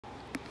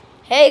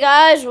Hey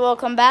guys,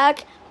 welcome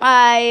back.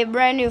 My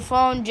brand new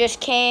phone just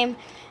came.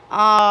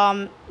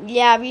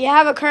 Yeah, we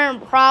have a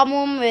current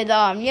problem with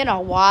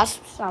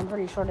wasps. I'm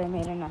pretty sure they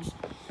made a nest.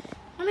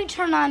 Let me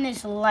turn on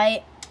this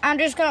light. I'm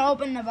just gonna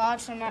open the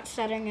box. I'm not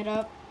setting it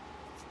up.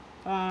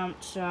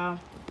 So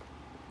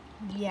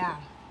yeah.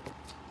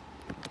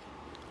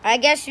 I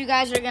guess you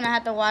guys are gonna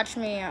have to watch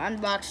me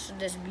unbox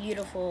this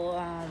beautiful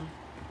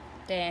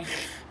thing.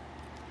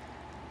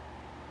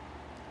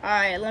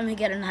 Alright, let me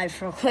get a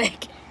knife real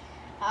quick.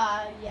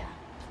 Yeah.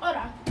 Hold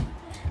on.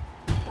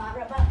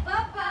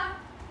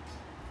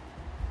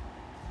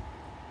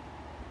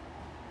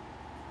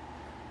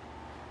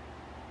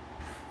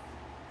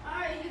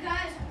 Alright, you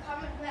guys, I'm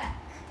coming back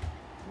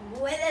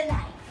with a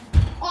knife.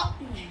 Oh.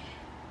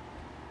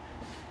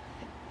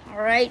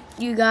 Alright,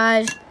 you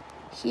guys,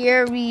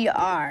 here we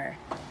are.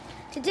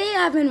 Today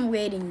I've been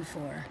waiting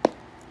for.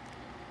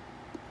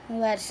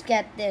 Let's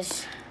get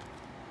this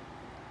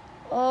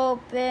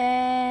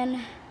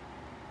open.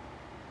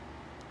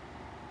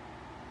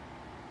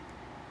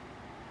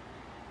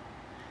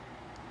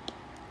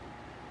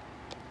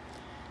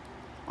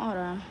 Hold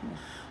on.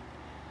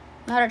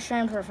 Not a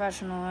trained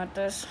professional at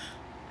this.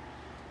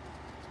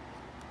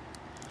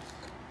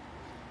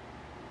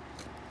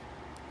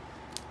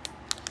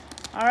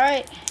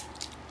 Alright.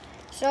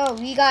 So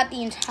we got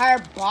the entire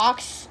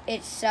box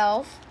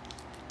itself.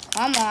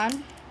 Come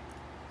on.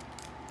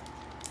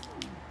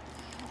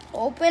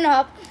 Open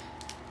up.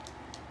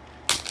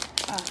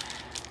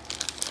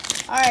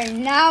 Alright,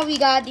 now we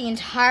got the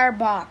entire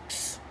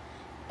box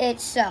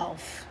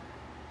itself.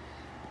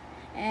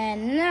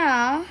 And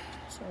now,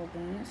 let's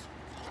open this.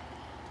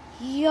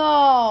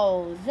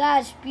 Yo,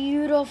 that's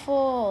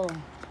beautiful.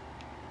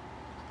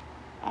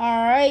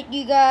 Alright,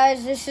 you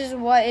guys, this is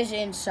what is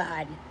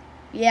inside.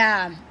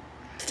 Yeah.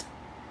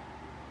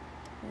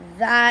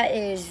 That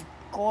is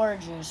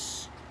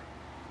gorgeous.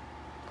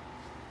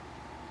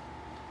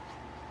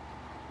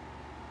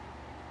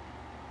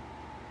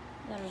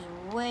 That is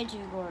way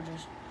too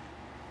gorgeous.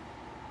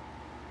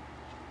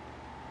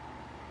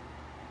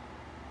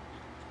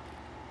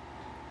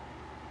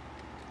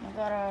 I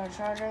got a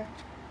charger.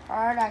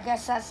 Alright, I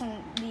guess that's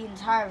the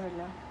entire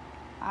video.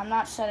 I'm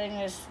not setting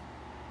this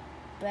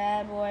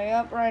bad boy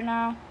up right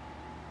now.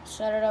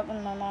 Set it up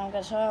when my mom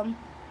gets home.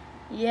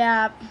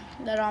 Yeah,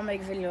 then I'll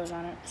make videos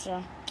on it.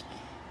 So,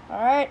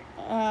 alright.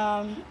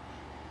 I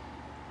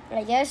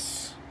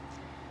guess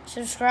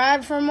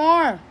subscribe for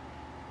more.